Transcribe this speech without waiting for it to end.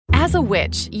As a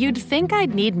witch, you'd think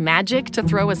I'd need magic to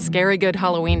throw a scary good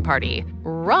Halloween party.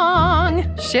 Wrong!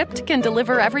 Shipt can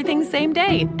deliver everything same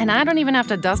day, and I don't even have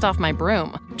to dust off my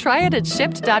broom. Try it at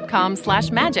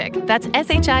shipt.com/magic. That's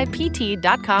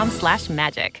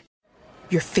shipt.com/magic.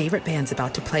 Your favorite band's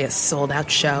about to play a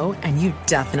sold-out show, and you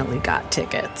definitely got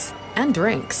tickets. And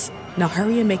drinks. Now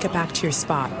hurry and make it back to your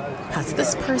spot. Past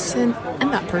this person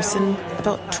and that person.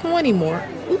 About 20 more.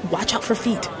 Ooh, watch out for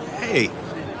feet. Hey!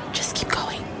 Just keep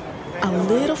going. A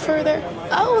little further.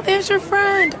 Oh, there's your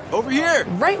friend. Over here!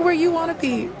 Right where you want to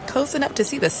be. Close enough to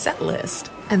see the set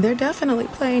list. And they're definitely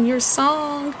playing your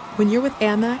song. When you're with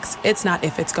Amex, it's not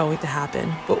if it's going to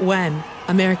happen, but when.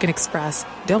 American Express.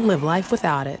 Don't live life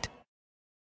without it.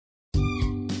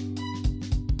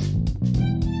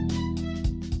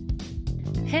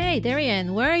 Hey,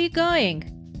 Darian, where are you going?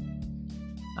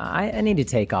 I need to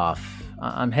take off.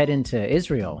 I'm heading to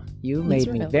Israel. You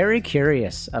made me very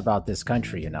curious about this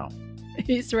country, you know.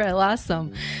 Israel, awesome.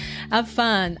 Have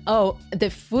fun. Oh, the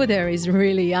food there is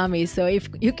really yummy. So if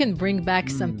you can bring back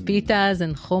some pitas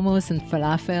and hummus and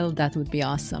falafel, that would be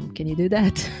awesome. Can you do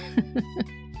that?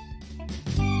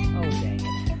 Oh, dang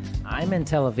it. I'm in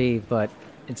Tel Aviv, but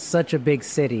it's such a big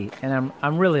city, and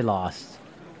I'm really lost.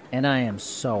 And I am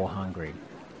so hungry.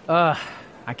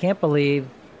 I can't believe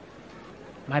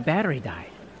my battery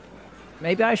died.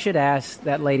 Maybe I should ask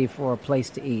that lady for a place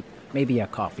to eat, maybe a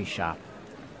coffee shop.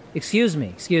 Excuse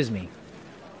me.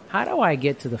 How do I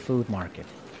get to the food market?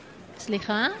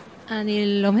 סליחה,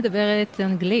 אני לא מדברת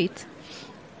אנגלית.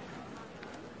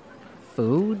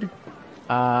 Food?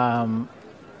 You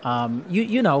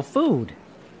know, food.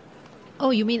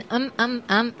 Oh, you mean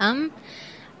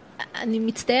אני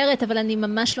מצטערת, אבל אני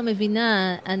ממש לא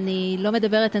מבינה. אני לא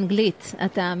מדברת אנגלית.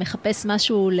 אתה מחפש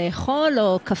משהו לאכול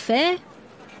או קפה?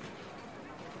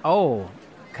 Oh,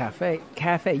 cafe.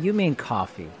 You mean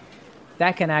coffee.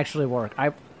 That can actually work.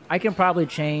 I can probably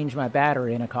change my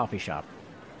battery in a coffee shop.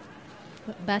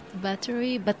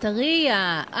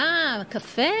 בטריה.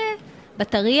 קפה?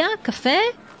 בטריה? קפה?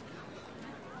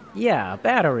 Yeah,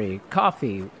 battery,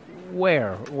 coffee.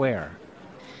 Where?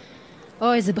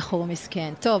 אוי, איזה בחור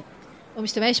מסכן. טוב, הוא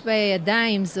משתמש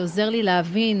בידיים, זה עוזר לי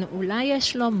להבין. אולי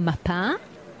יש לו מפה?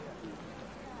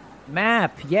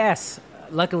 Map, yes.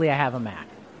 Luckily I have a map.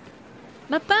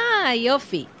 מפה,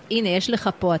 יופי. הנה, יש לך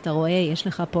פה, אתה רואה, יש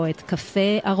לך פה את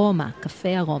קפה ארומה.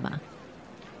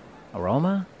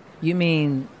 Aroma? You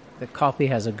mean the coffee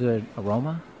has a good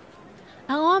aroma?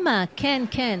 ארומה, כן.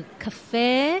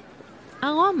 קפה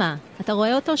ארומה. אתה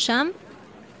רואה אותו שם?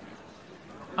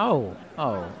 Oh.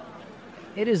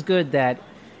 It is good that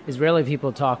Israeli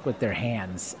people talk with their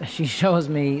hands. She shows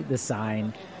me the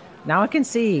sign. Now I can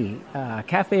see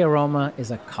Cafe Aroma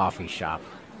is a coffee shop.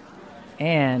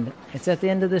 And it's at the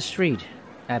end of the street.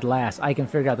 At last, I can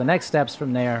figure out the next steps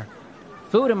from there.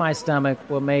 Food in my stomach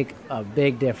will make a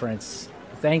big difference.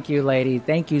 Thank you, lady.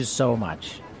 Thank you so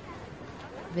much.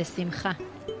 בשמחה.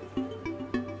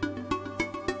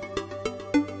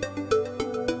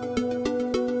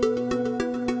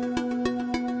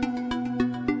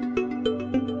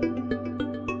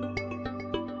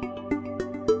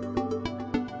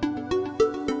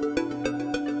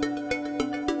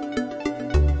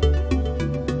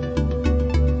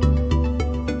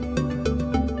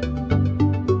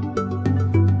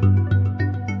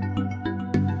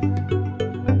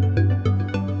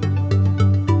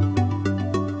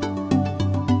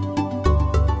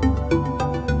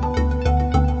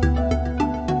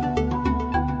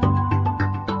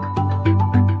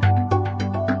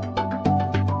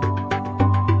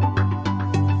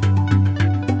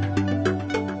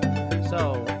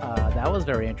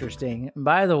 Interesting.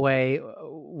 By the way,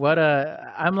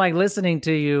 I'm like listening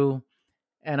to you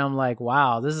and I'm like,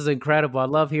 wow, this is incredible. I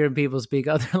love hearing people speak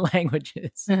other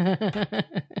languages.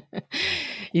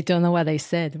 You don't know what I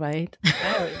said, right?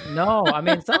 No, I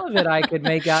mean, some of it I could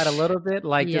make out a little bit,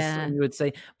 like just you would say,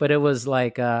 but it was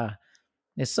like,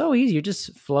 it's so easy. You just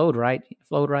flowed right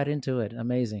into it.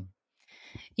 Amazing.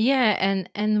 Yeah,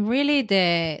 and really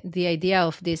the idea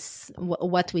of this,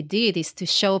 what we did is to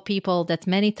show people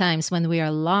that many times when we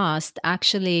are lost,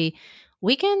 actually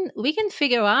we can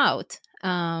figure out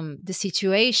the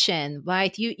situation,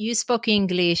 right? You spoke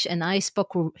English and I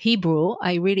spoke Hebrew.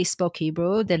 I really spoke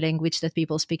Hebrew, the language that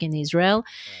people speak in Israel. Right.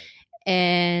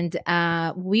 And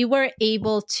we were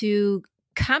able to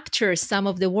capture some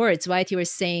of the words, right? You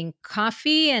were saying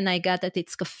coffee and I got that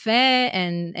it's cafe,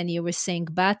 and you were saying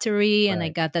battery and I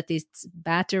got that it's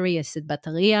battery. I said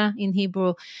bataria in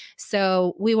Hebrew.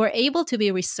 So we were able to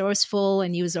be resourceful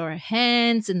and use our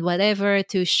hands and whatever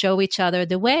to show each other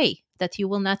the way that you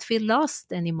will not feel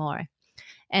lost anymore.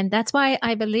 And that's why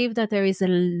I believe that there is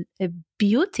a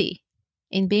beauty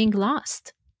in being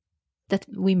lost that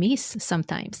we miss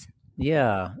sometimes.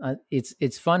 Yeah,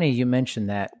 it's funny you mentioned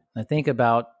that. I think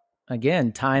about,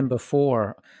 again, time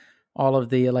before all of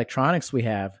the electronics we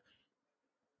have,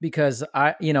 because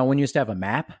when you used to have a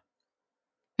map,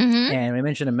 and we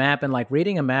mentioned a map, and like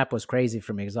reading a map was crazy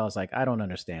for me because I was like, I don't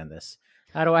understand this.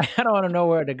 I don't want to know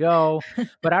where to go.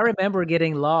 But I remember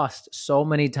getting lost so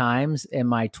many times in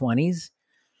my 20s,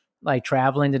 like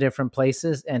traveling to different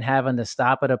places and having to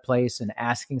stop at a place and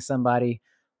asking somebody,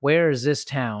 where is this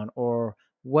town? Or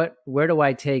where do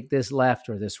I take this left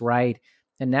or this right?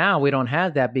 And now we don't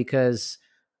have that because,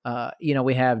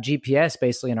 we have GPS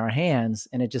basically in our hands,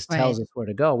 and it just tells us where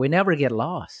to go. We never get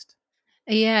lost.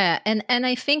 Yeah. And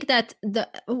I think that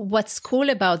what's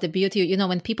cool about the beauty,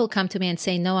 when people come to me and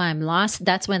say, no, I'm lost,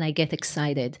 that's when I get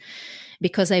excited.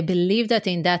 Because I believe that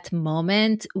in that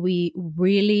moment, we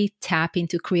really tap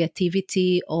into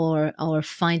creativity or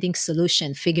finding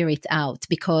solution, figure it out.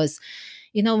 Because,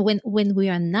 when we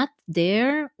are not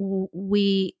there,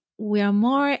 we are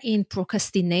more in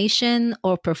procrastination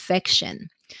or perfection.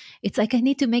 It's like, I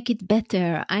need to make it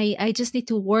better. I just need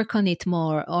to work on it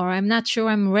more, or I'm not sure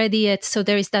I'm ready yet. So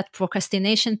there is that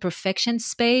procrastination, perfection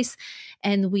space,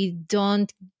 and we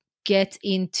don't get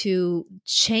into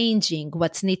changing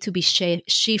what's need to be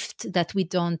shift that we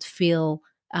don't feel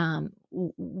kind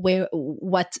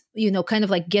of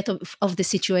like get of the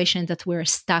situation that we're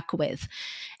stuck with.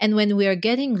 And when we are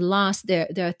getting lost, there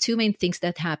are two main things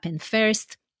that happen.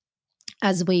 First,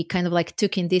 as we kind of like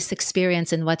took in this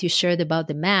experience and what you shared about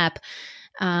the map,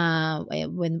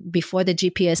 before the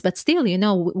GPS, but still,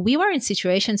 we were in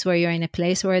situations where you're in a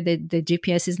place where the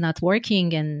GPS is not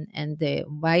working and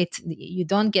you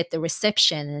don't get the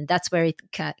reception, and that's where it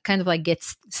kind of like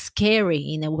gets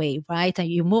scary in a way, right? And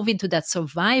you move into that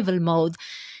survival mode,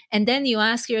 and then you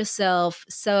ask yourself,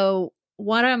 so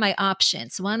what are my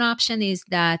options? One option is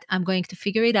that I'm going to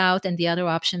figure it out, and the other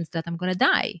option is that I'm going to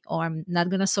die or I'm not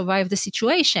going to survive the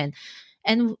situation.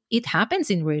 And it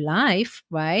happens in real life,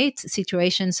 right?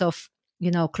 Situations of,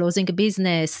 closing a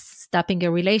business, stopping a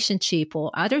relationship,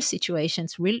 or other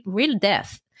situations, real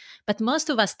death. But most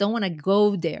of us don't want to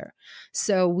go there.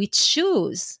 So we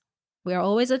are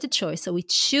always at the choice. So we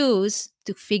choose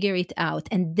to figure it out.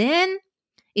 And then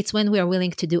it's when we are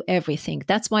willing to do everything.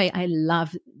 That's why I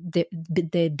love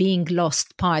the being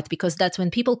lost part, because that's when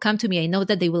people come to me, I know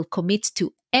that they will commit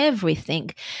to everything.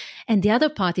 And the other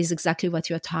part is exactly what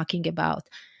you're talking about,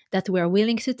 that we're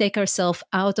willing to take ourselves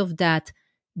out of that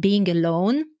being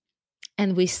alone,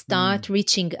 and we start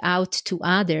reaching out to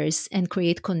others and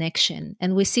create connection.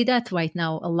 And we see that right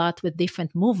now a lot with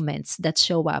different movements that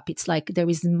show up. It's like there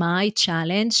is my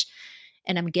challenge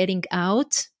and I'm getting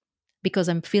out because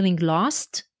I'm feeling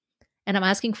lost, and I'm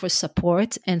asking for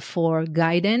support and for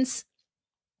guidance.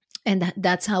 And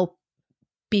that's how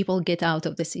people get out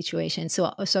of the situation.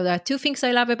 So there are two things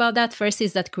I love about that. First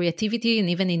is that creativity and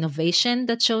even innovation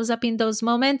that shows up in those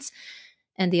moments.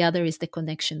 And the other is the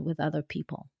connection with other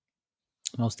people.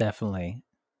 Most definitely.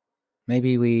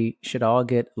 Maybe we should all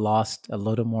get lost a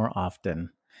little more often.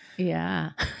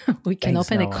 Yeah. We can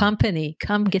open a company.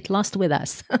 Come get lost with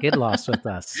us. Get lost with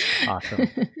us. Awesome.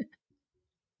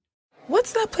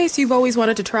 What's that place you've always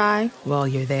wanted to try? Well,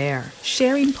 you're there,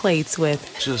 sharing plates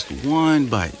with just one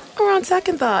bite. Or on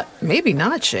second thought, maybe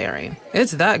not sharing.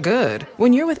 It's that good.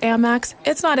 When you're with Amex,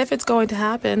 it's not if it's going to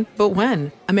happen, but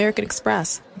when. American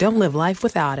Express. Don't live life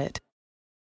without it.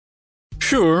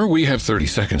 Sure, we have 30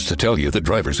 seconds to tell you that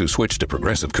drivers who switch to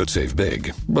Progressive could save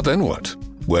big. But then what?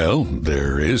 Well,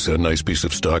 there is a nice piece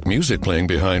of stock music playing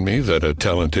behind me that a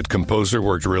talented composer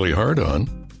worked really hard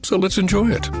on. So let's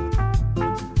enjoy it.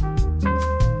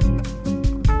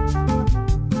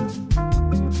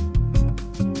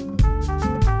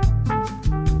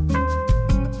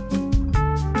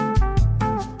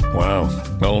 Wow,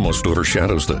 almost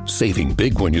overshadows the saving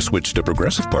big when you switch to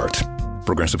Progressive part.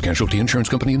 Progressive Casualty Insurance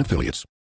Company and Affiliates.